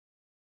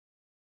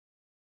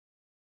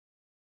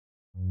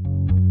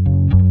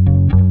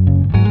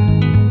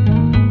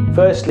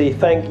Firstly,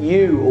 thank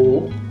you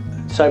all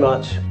so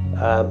much,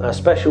 our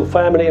special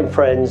family and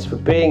friends, for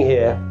being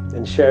here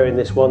and sharing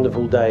this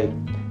wonderful day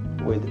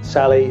with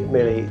Sally,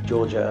 Millie,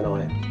 Georgia and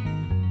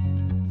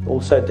I.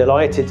 Also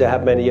delighted to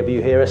have many of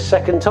you here a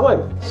second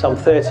time, some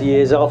 30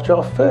 years after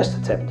our first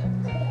attempt.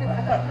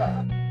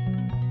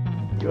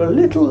 You're a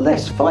little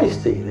less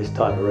feisty this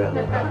time around.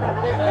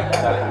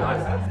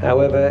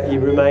 However, you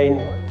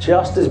remain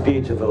just as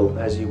beautiful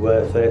as you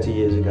were 30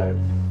 years ago.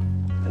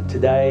 And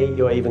today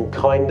you're even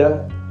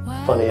kinder,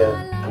 funnier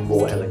and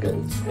more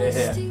elegant.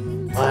 Yeah.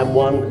 I am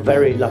one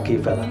very lucky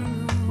fella.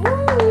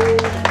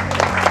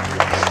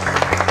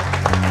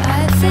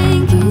 I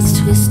think it's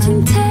twist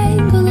and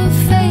tangle of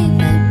fate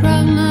that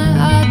brought my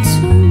heart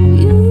to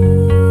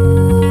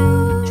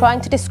you.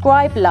 Trying to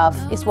describe love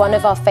is one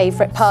of our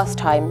favourite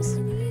pastimes.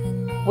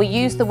 We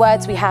use the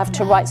words we have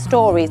to write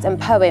stories and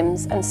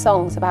poems and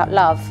songs about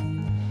love.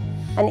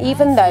 And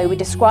even though we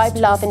describe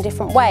love in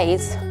different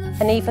ways,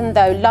 and even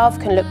though love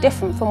can look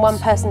different from one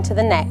person to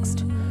the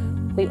next,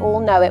 we all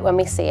know it when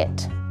we see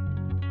it.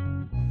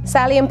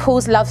 Sally and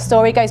Paul's love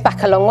story goes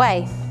back a long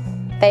way.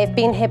 They have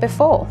been here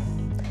before.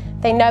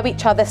 They know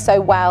each other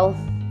so well,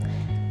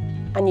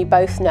 and you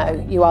both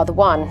know you are the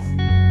one.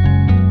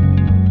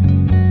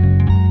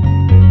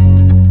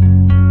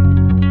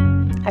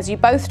 As you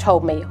both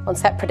told me on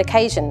separate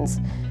occasions,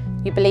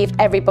 you believed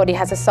everybody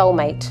has a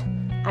soulmate,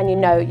 and you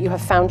know you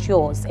have found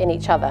yours in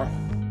each other.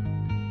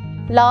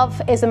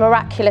 Love is a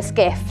miraculous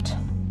gift,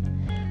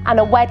 and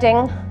a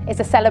wedding is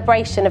a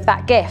celebration of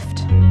that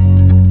gift.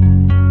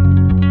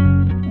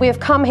 We have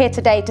come here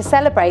today to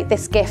celebrate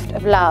this gift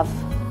of love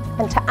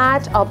and to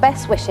add our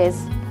best wishes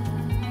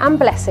and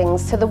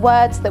blessings to the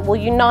words that will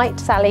unite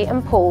Sally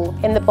and Paul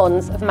in the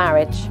bonds of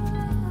marriage.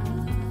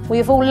 We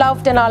have all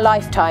loved in our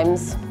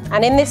lifetimes,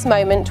 and in this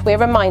moment we're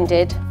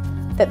reminded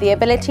that the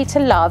ability to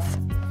love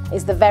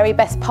is the very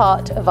best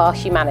part of our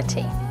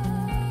humanity.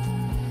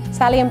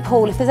 Sally and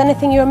Paul, if there's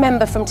anything you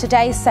remember from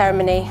today's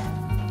ceremony,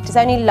 it is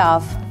only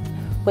love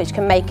which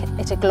can make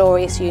it a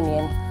glorious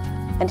union,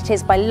 and it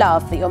is by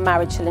love that your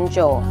marriage shall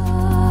endure.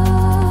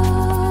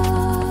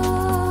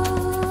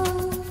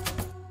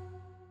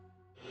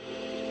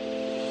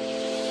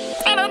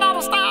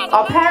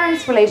 Our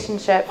parents'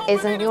 relationship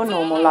isn't your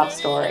normal love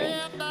story,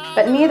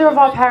 but neither of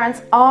our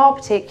parents are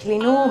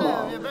particularly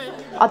normal.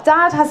 Our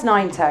dad has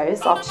 9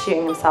 toes after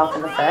shooting himself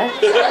in the foot.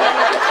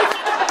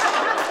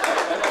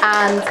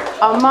 And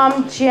our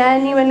mum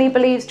genuinely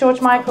believes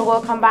George Michael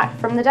will come back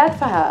from the dead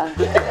for her.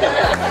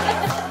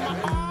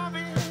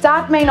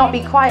 Dad may not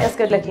be quite as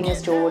good looking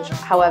as George,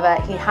 however,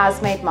 he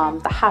has made Mum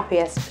the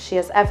happiest she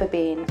has ever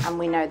been, and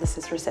we know this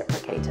is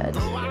reciprocated.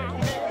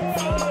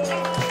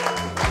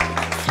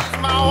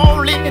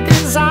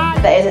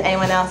 There isn't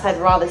anyone else I'd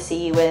rather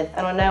see you with,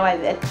 and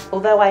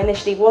although I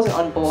initially wasn't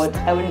on board,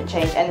 I wouldn't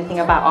change anything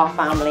about our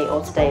family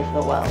or today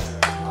for the world.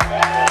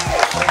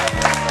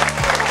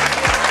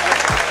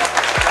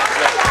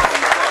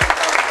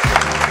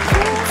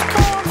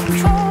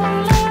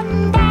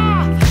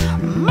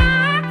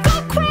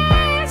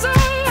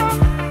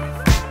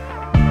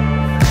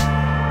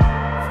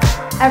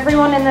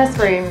 Everyone in this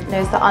room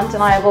knows the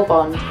undeniable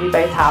bond we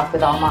both have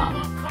with our mum,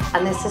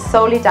 and this is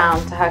solely down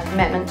to her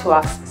commitment to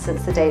us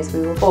since the days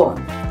we were born.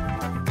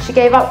 She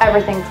gave up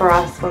everything for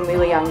us when we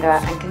were younger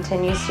and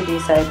continues to do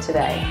so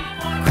today.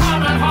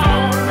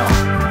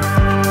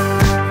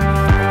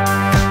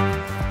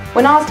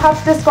 When asked how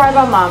to describe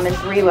our mum in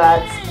 3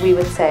 words, we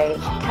would say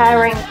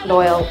caring,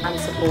 loyal and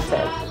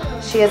supportive.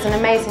 She is an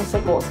amazing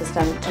support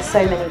system to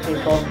so many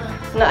people.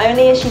 Not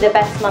only is she the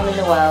best mum in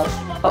the world,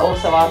 but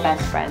also our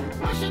best friend.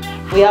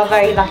 We are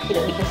very lucky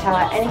that we can tell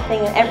her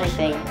anything and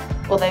everything,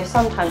 although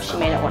sometimes she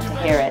may not want to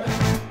hear it.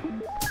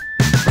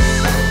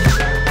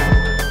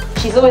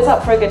 She's always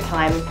up for a good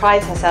time and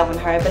prides herself on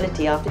her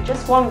ability after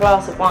just 1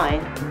 glass of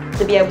wine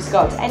to be able to go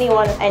up to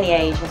anyone of any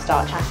age and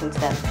start chatting to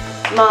them.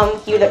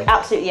 Mum, you look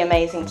absolutely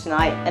amazing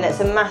tonight, and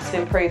it's a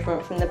massive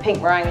improvement from the pink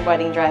meringue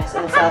wedding dress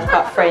and the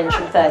self-cut fringe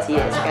from 30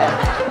 years ago.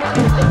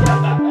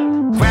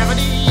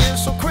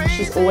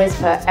 She's always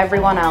put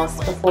everyone else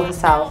before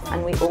herself,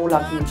 and we all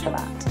love you for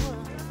that.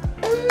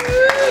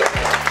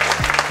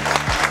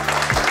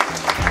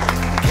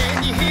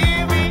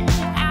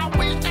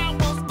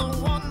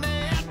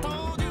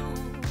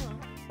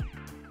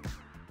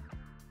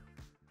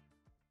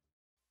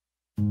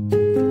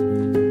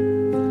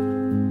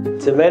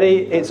 To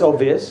many, it's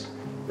obvious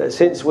that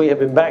since we have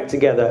been back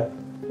together,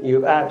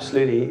 you've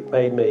absolutely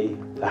made me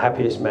the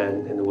happiest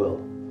man in the world.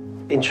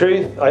 In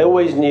truth, I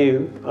always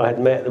knew I had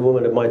met the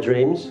woman of my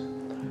dreams.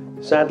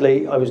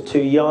 Sadly, I was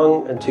too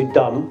young and too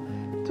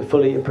dumb to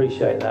fully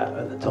appreciate that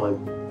at the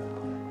time.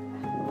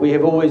 We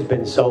have always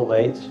been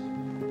soulmates,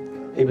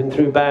 even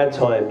through bad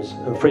times,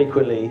 and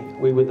frequently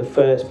we were the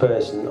first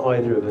person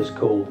either of us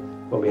called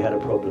when we had a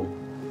problem.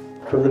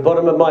 From the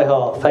bottom of my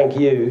heart, thank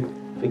you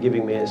for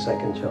giving me a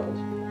second chance.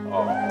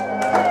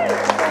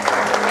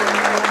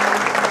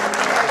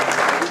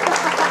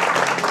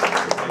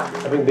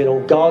 Having been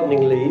on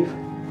gardening leave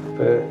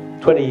for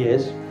 20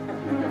 years,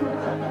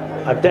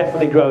 I've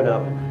definitely grown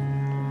up,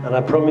 And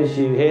I promise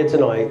you here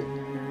tonight,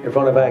 in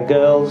front of our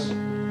girls,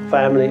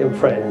 family and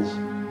friends,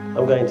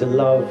 I'm going to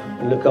love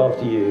and look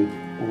after you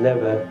and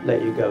never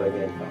let you go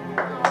again.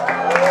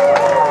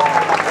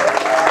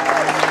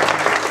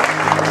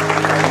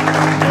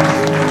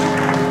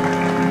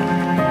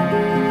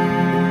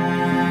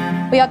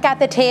 We are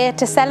gathered here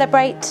to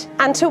celebrate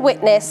and to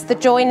witness the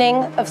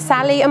joining of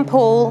Sally and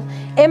Paul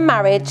in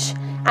marriage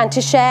and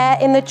to share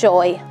in the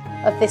joy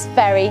of this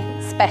very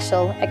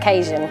special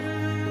occasion.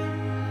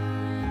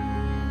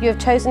 You have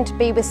chosen to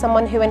be with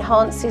someone who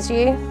enhances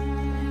you,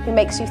 who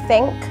makes you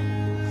think,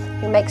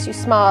 who makes you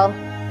smile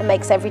and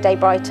makes every day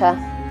brighter.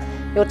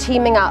 You're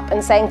teaming up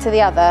and saying to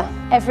the other,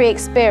 every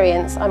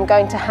experience I'm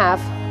going to have,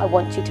 I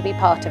want you to be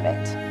part of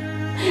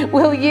it.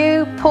 Will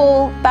you,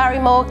 Paul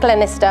Barrymore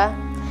Glenister,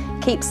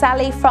 keep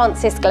Sally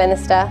Frances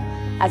Glenister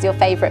as your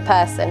favourite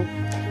person,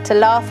 to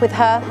laugh with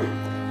her,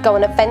 go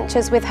on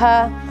adventures with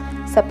her,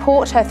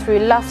 support her through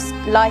life's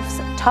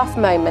tough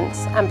moments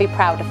and be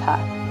proud of her?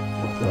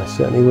 I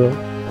certainly will.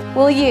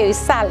 Will you,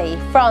 Sally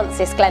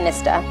Frances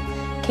Glenister,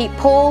 keep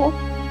Paul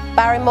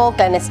Barrymore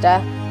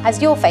Glenister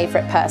as your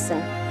favourite person,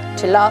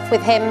 to laugh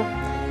with him,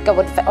 go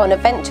on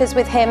adventures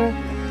with him,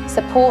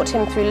 support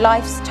him through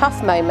life's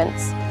tough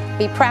moments,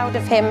 be proud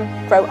of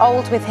him, grow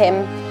old with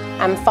him,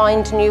 and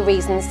find new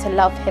reasons to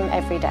love him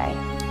every day?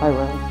 I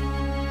will.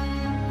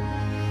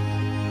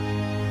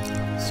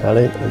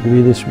 Sally, I give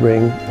you this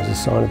ring as a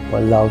sign of my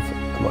love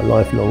and my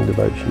lifelong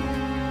devotion.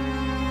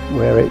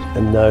 Wear it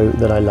and know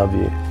that I love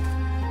you.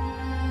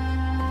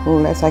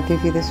 Paul, as I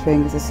give you this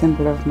ring as a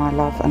symbol of my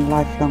love and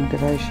lifelong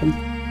devotion,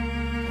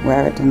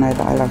 wear it and know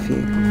that I love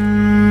you.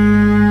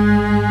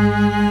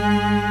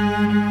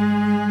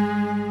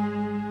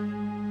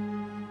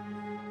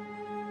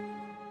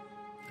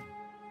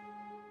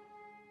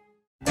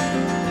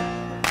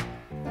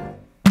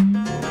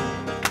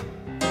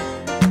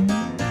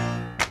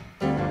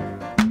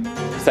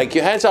 Thank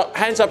you. Hands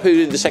up who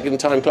did the second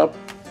time club?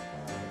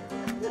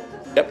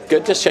 Yep,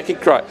 good, just checking.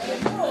 Right.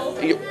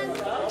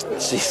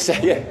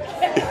 Yeah.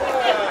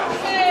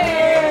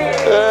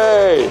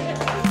 Hey.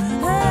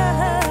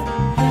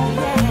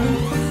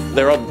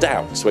 There are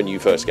doubts when you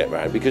first get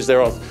married because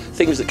there are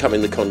things that come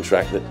in the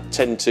contract that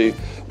tend to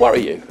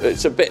worry you.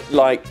 It's a bit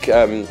like,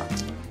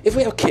 if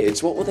we have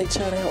kids, what will they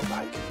turn out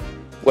like?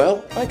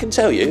 Well, I can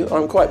tell you,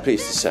 I'm quite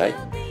pleased to say,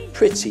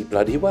 pretty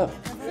bloody well.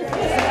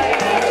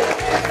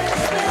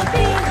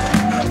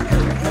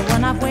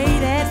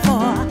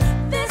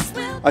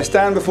 I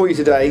stand before you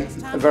today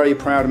a very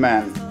proud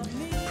man.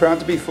 Proud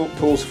to be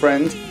Paul's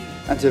friend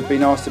and to have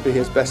been asked to be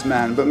his best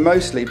man, but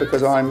mostly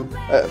because I'm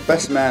a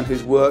best man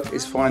whose work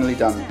is finally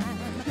done.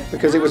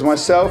 Because it was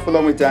myself,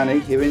 along with Danny,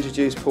 who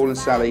introduced Paul and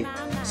Sally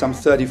some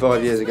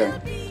 35 years ago.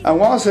 And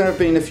whilst there have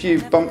been a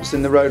few bumps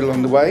in the road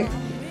along the way,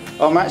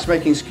 our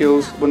matchmaking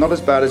skills were not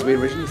as bad as we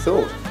originally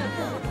thought.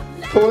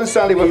 Paul and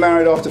Sally were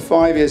married after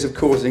 5 years of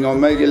courting on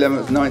May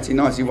 11th,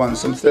 1991,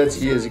 some 30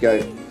 years ago.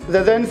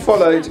 There then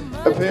followed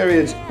a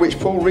period which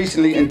Paul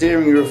recently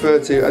endearingly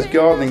referred to as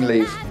gardening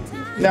leave.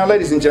 Now,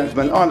 ladies and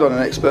gentlemen, I'm not an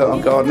expert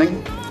on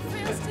gardening,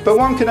 but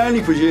one can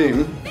only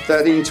presume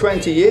that in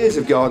 20 years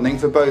of gardening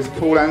for both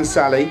Paul and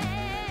Sally,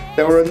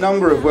 there were a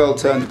number of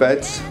well-turned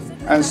beds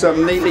and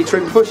some neatly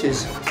trimmed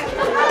bushes.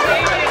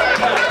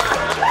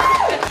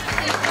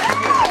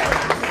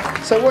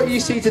 So what you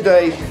see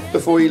today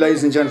before you,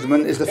 ladies and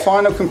gentlemen, is the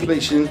final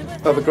completion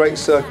of a great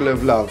circle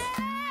of love.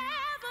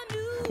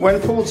 When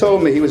Paul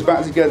told me he was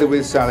back together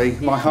with Sally,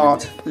 my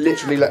heart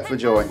literally leapt for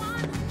joy.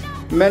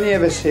 Many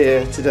of us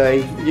here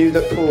today knew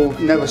that Paul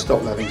never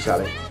stopped loving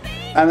Sally,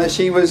 and that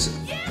she was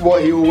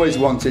what he always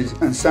wanted,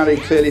 and Sally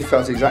clearly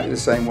felt exactly the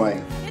same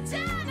way.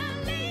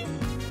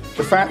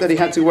 The fact that he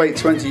had to wait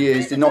 20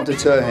 years did not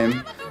deter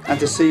him, and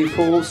to see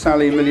Paul,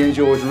 Sally, Millie and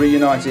George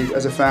reunited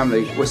as a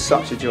family was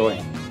such a joy.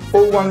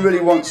 All one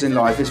really wants in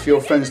life is for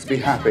your friends to be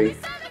happy,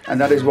 and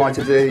that is why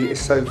today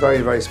is so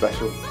very, very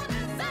special.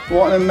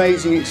 What an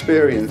amazing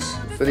experience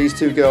for these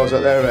two girls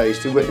at their age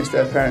to witness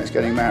their parents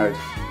getting married.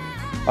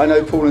 I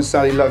know Paul and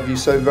Sally love you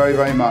so very,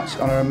 very much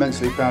and are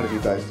immensely proud of you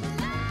both.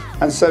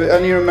 And so it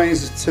only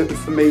remains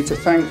for me to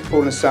thank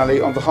Paul and Sally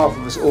on behalf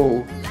of us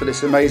all for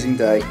this amazing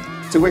day,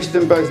 to wish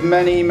them both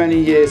many, many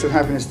years of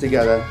happiness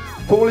together.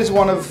 Paul is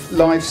one of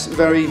life's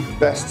very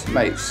best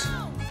mates.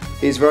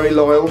 He is very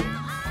loyal,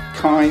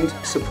 kind,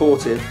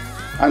 supportive,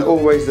 and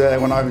always there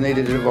when I've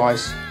needed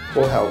advice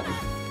or help.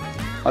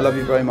 I love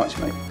you very much,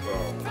 mate.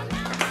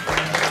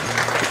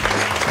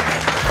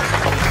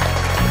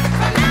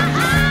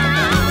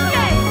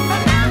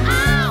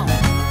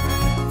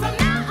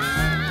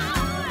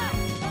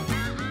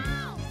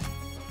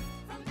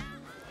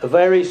 A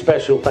very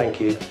special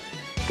thank you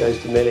goes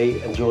to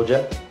Millie and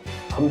Georgia.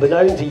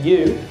 Unbeknown to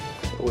you,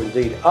 or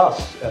indeed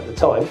us at the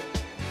time,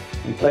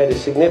 you played a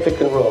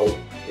significant role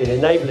in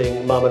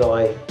enabling Mum and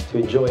I to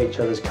enjoy each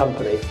other's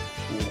company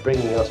and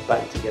bringing us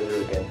back together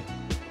again.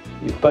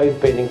 You've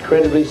both been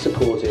incredibly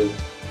supportive,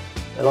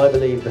 and I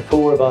believe the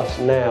four of us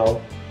now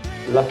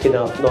are lucky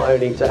enough not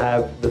only to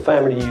have the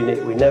family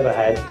unit we never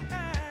had,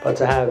 but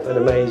to have an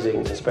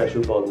amazing and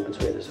special bond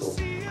between us all.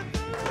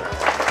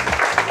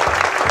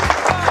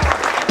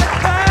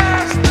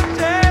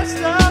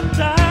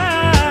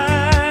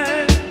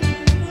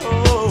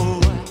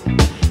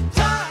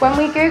 When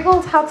we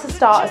googled how to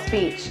start a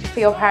speech for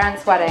your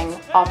parents' wedding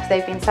after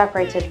they've been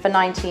separated for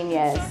 19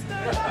 years,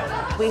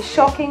 we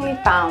shockingly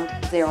found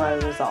 0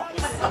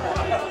 results.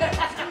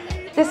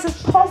 This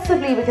is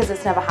possibly because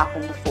it's never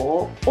happened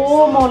before,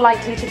 or more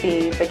likely to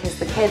be because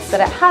the kids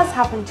that it has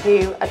happened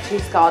to are too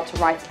scared to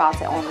write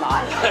about it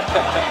online.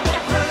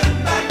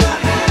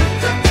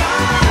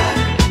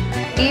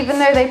 Even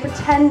though they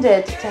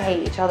pretended to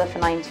hate each other for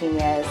 19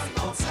 years,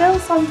 and still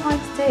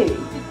sometimes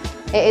do,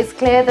 it is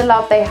clear the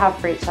love they have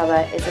for each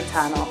other is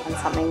eternal and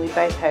something we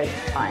both hope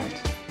to find.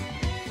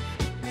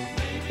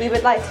 We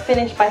would like to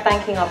finish by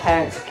thanking our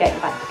parents for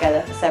getting back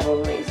together for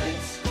several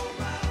reasons.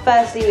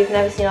 Firstly, we've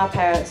never seen our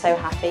parents so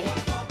happy.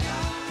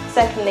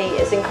 Secondly,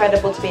 it's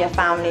incredible to be a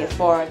family of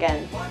 4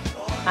 again.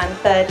 And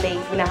thirdly,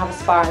 we now have a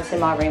spa and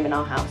cinema room in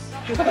our house.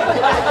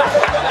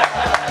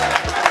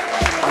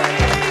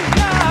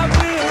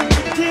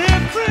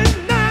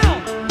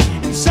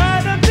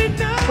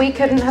 We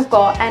couldn't have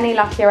got any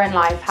luckier in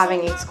life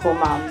having you to call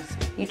Mum.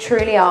 You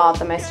truly are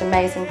the most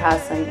amazing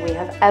person we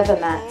have ever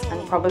met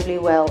and probably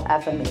will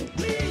ever meet.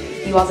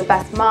 You are the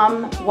best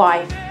mum,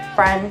 wife,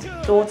 friend,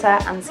 daughter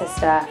and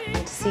sister, and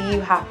to see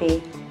you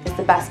happy is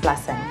the best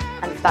blessing.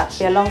 And for that to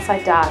be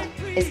alongside Dad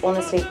is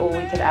honestly all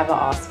we could ever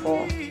ask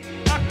for.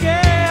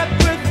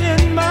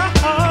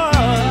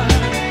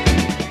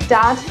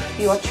 Dad,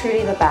 you are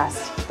truly the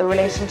best. The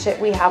relationship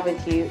we have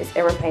with you is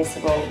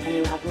irreplaceable and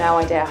you have no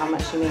idea how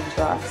much you mean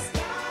to us.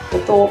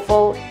 You're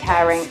thoughtful,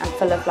 caring and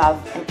full of love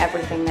in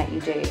everything that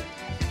you do.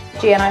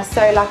 G and I are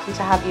so lucky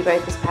to have you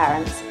both as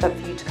parents, but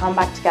for you to come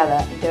back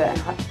together and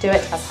do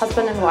it as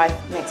husband and wife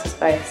makes us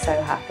both so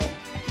happy.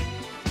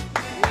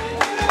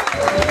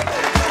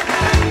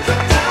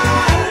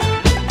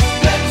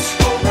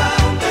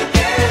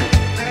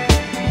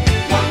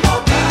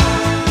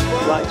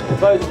 I'd like to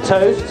propose a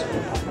toast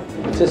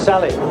to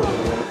Sally.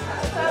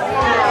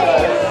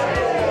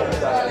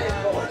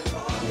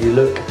 You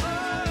look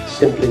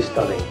simply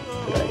stunning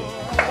today.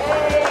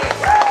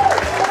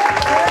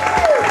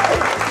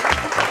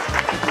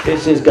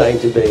 This is going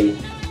to be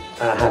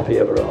a happy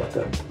ever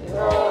after.